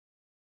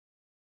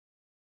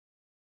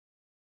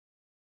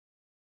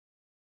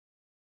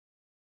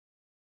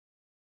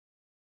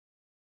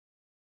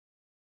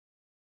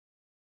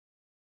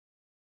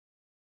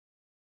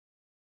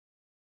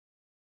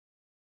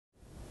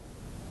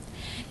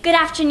Good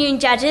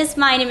afternoon, judges.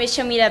 My name is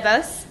Shamira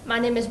Bose. My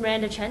name is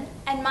Miranda Chen.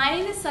 And my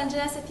name is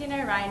Sanjana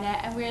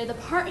Satyanarayana, and we are the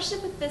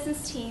Partnership with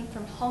Business team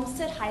from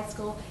Homestead High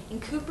School in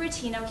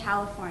Cupertino,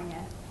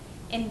 California.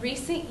 In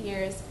recent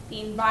years,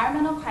 the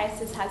environmental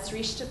crisis has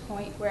reached a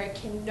point where it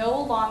can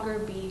no longer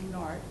be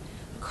ignored.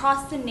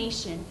 Across the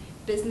nation,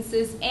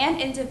 businesses and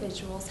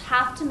individuals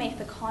have to make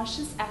the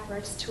conscious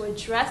efforts to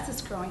address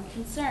this growing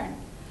concern.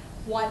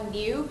 One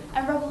new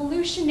and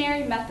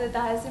revolutionary method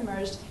that has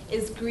emerged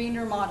is green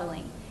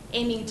remodeling,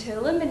 aiming to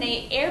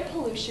eliminate air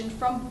pollution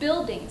from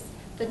buildings,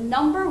 the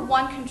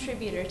 #1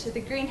 contributor to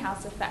the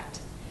greenhouse effect.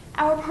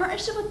 Our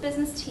Partnership with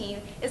Business team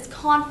is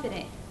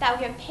confident that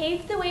we have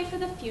paved the way for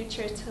the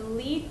future to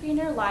lead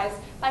greener lives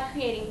by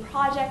creating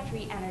Project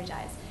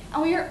Re-Energize,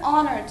 and we are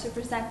honored to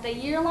present the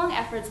year-long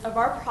efforts of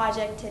our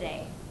project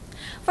today.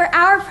 For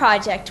our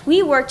project,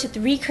 we worked with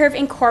Recurve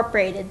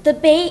Incorporated, the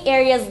Bay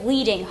Area's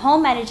leading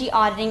home energy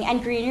auditing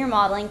and green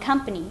remodeling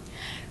company.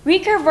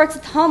 Recurve works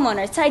with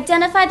homeowners to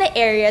identify the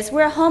areas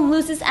where a home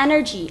loses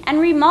energy and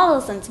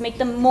remodels them to make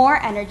them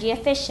more energy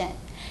efficient.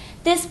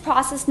 This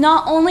process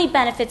not only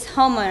benefits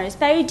homeowners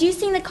by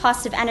reducing the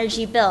cost of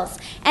energy bills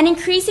and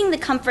increasing the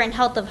comfort and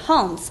health of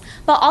homes,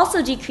 but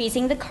also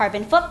decreasing the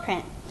carbon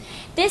footprint.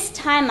 This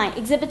timeline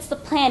exhibits the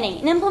planning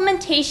and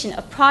implementation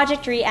of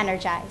Project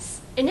Re-Energize.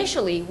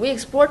 Initially, we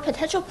explored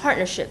potential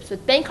partnerships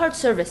with Bankcard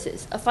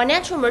Services, a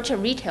financial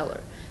merchant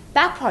retailer,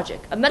 Back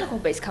Project, a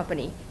medical-based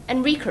company,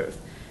 and Recurve.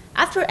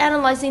 After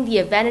analyzing the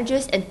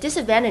advantages and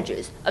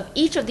disadvantages of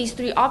each of these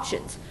three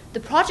options, the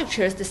project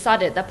chairs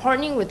decided that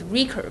partnering with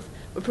Recurve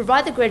would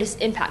provide the greatest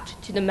impact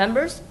to the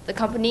members, the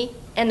company,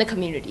 and the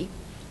community.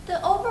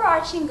 The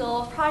overarching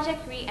goal of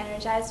Project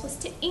Re-Energize was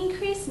to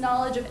increase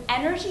knowledge of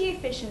energy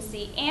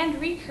efficiency and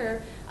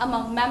Recurve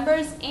among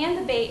members and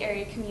the Bay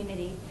Area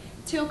community.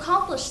 To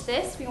accomplish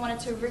this, we wanted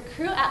to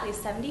recruit at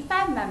least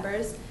 75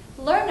 members,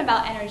 learn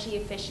about energy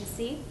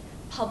efficiency,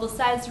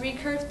 publicize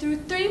Recurve through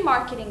 3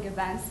 marketing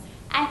events,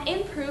 and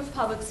improve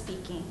public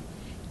speaking.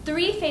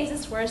 3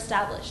 phases were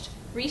established: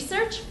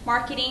 research,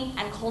 marketing,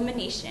 and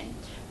culmination.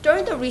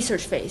 During the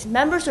research phase,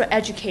 members were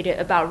educated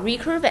about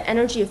Recurve and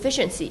energy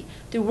efficiency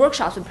through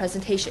workshops and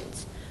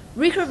presentations.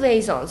 Recurve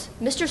liaisons,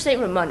 Mr.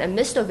 St. Ramon and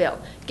Ms. Stovale,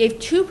 gave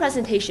 2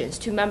 presentations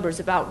to members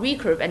about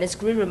Recurve and its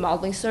green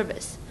remodeling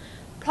service.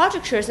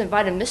 Project chairs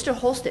invited Mr.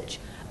 Holstich,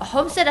 a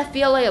Homestead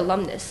FBLA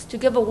alumnus, to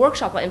give a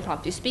workshop on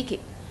impromptu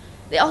speaking.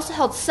 They also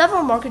held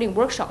several marketing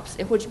workshops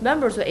in which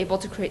members were able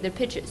to create their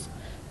pitches.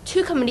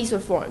 2 committees were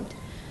formed.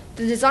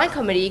 The design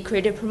committee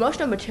created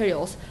promotional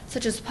materials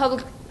such as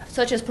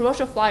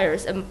promotional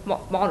flyers and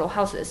model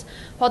houses,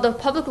 while the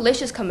public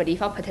relations committee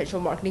found potential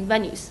marketing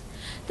venues.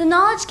 The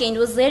knowledge gained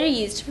was later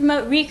used to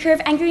promote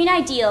Recurve and green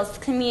ideals to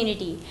the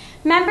community.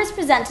 Members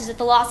presented at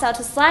the Los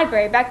Altos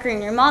Library about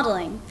green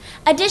remodeling.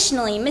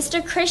 Additionally,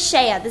 Mr. Chris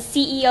Shea, the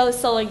CEO of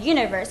Solar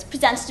Universe,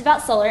 presented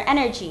about solar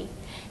energy.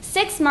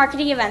 6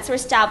 marketing events were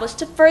established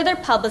to further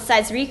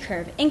publicize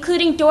Recurve,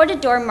 including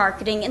door-to-door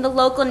marketing in the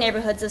local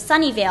neighborhoods of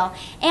Sunnyvale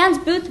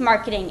and booth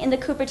marketing in the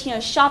Cupertino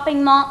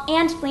shopping mall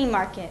and flea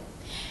market.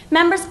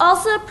 Members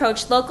also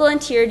approached local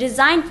interior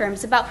design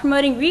firms about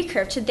promoting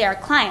Recurve to their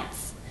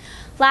clients.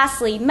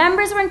 Lastly,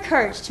 members were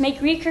encouraged to make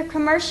Recurve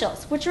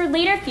commercials, which were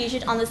later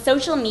featured on the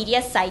social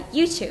media site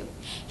YouTube.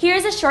 Here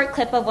is a short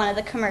clip of one of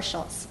the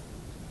commercials.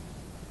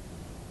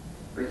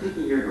 By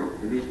taking your home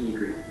and making it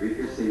green,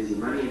 Recurve saves you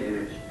money and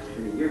energy,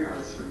 turning your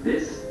house from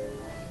this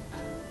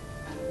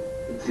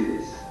into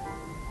this.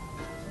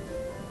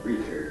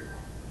 Recurve.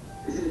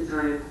 Isn't it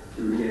time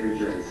to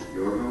re-energize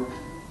your home?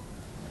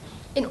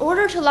 In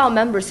order to allow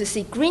members to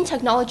see green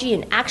technology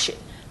in action,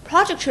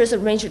 project chairs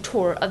arranged a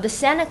tour of the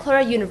Santa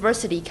Clara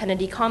University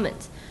Kennedy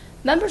Commons.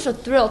 Members were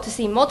thrilled to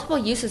see multiple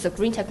uses of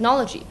green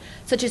technology,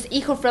 such as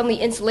eco-friendly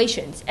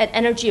installations and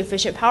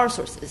energy-efficient power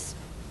sources.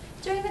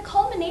 During the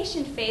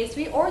culmination phase,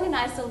 we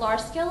organized a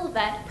large-scale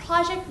event,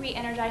 Project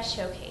Re-Energize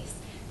Showcase.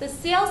 The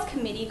sales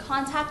committee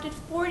contacted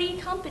 40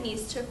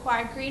 companies to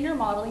acquire green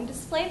remodeling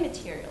display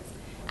materials.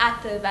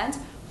 At the event,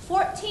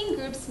 14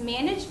 groups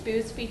managed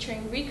booths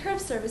featuring Recurve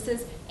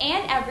services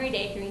and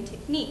everyday green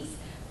techniques.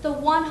 The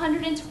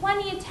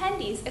 120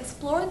 attendees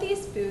explored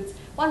these booths,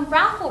 won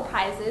raffle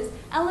prizes,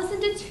 and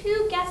listened to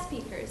 2 guest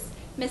speakers,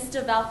 Ms.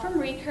 Stovale from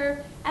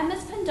Recurve and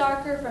Ms.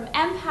 Pendarker from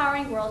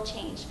Empowering World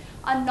Change,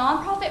 a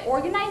nonprofit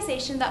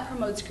organization that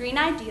promotes green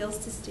ideals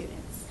to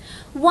students.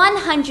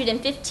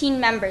 115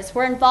 members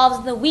were involved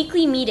in the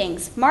weekly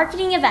meetings,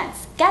 marketing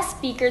events, guest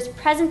speakers,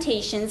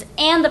 presentations,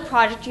 and the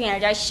Project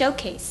Re-Energize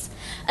Showcase.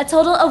 A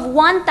total of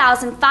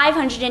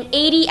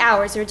 1,580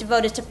 hours were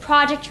devoted to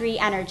Project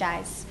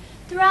Re-Energize.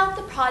 Throughout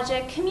the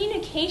project,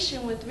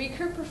 communication with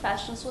Recurve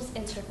professionals was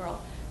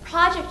integral.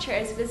 Project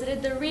chairs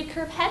visited the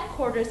Recurve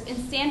headquarters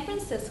in San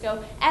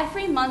Francisco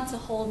every month to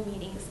hold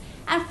meetings,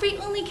 and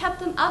frequently kept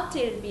them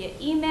updated via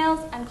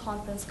emails and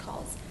conference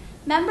calls.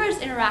 Members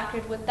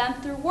interacted with them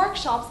through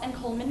workshops and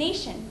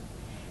culmination.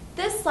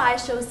 This slide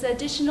shows the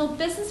additional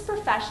business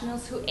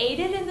professionals who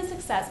aided in the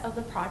success of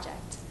the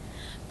project.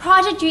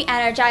 Project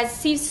Re-Energize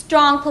received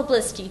strong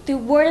publicity through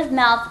word of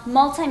mouth,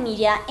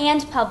 multimedia,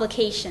 and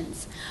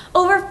publications.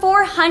 Over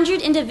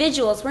 400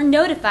 individuals were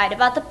notified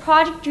about the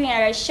Project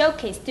Re-Energize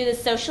showcase through the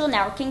social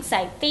networking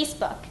site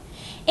Facebook.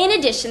 In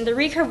addition, the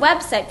Recurve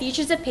website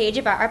features a page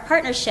about our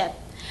partnership.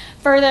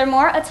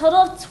 Furthermore, a total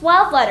of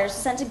 12 letters were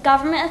sent to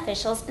government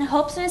officials in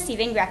hopes of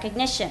receiving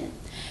recognition.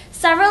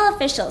 Several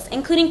officials,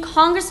 including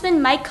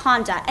Congressman Mike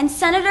Conda and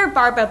Senator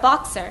Barbara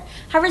Boxer,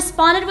 have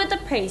responded with the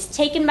praise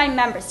taken by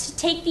members to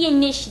take the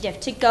initiative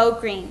to go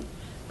green.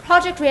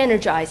 Project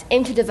Re-Energize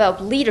aimed to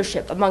develop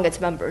leadership among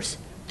its members.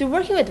 Through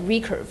working with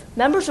Recurve,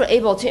 members were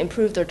able to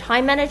improve their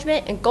time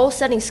management and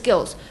goal-setting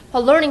skills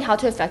while learning how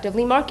to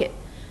effectively market.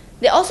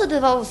 They also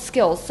developed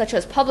skills such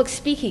as public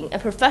speaking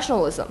and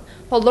professionalism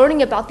while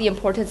learning about the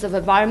importance of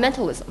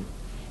environmentalism.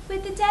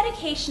 With the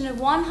dedication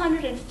of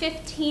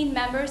 115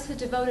 members who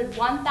devoted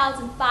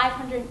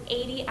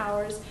 1,580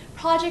 hours,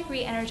 Project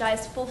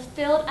Re-Energize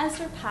fulfilled and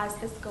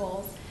surpassed its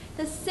goals.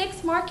 The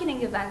 6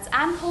 marketing events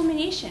and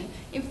culmination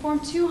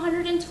informed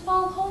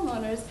 212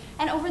 homeowners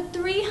and over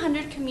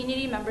 300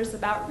 community members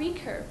about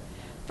Recurve.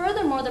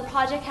 Furthermore, the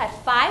project had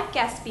 5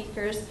 guest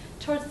speakers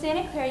towards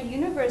Santa Clara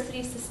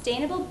University's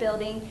sustainable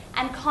building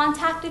and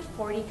contacted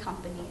 40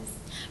 companies.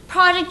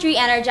 Project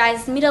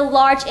Re-Energize made a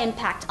large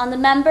impact on the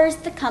members,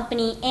 the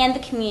company, and the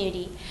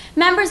community.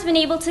 Members have been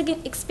able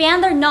to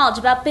expand their knowledge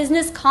about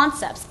business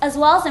concepts as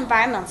well as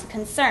environmental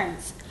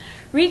concerns.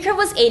 Recurve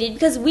was aided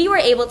because we were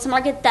able to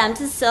market them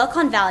to the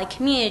Silicon Valley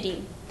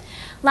community.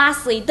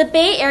 Lastly, the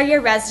Bay Area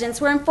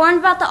residents were informed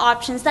about the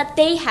options that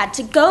they had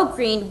to go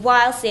green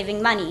while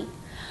saving money.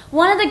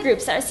 One of the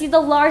groups that received the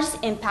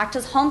largest impact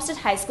was Homestead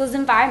High School's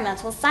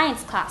environmental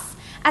science class,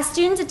 as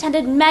students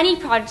attended many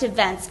project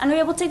events and were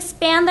able to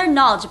expand their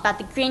knowledge about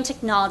the green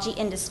technology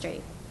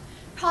industry.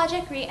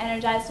 Project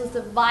Re-Energize was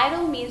the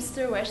vital means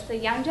through which the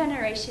young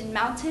generation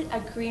mounted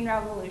a green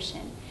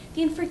revolution.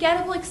 The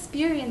unforgettable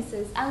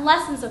experiences and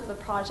lessons of the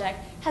project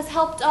has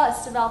helped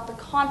us develop the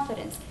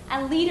confidence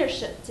and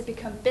leadership to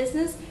become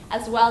business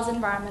as well as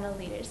environmental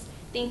leaders.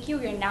 Thank you.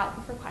 We are now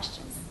open for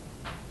questions.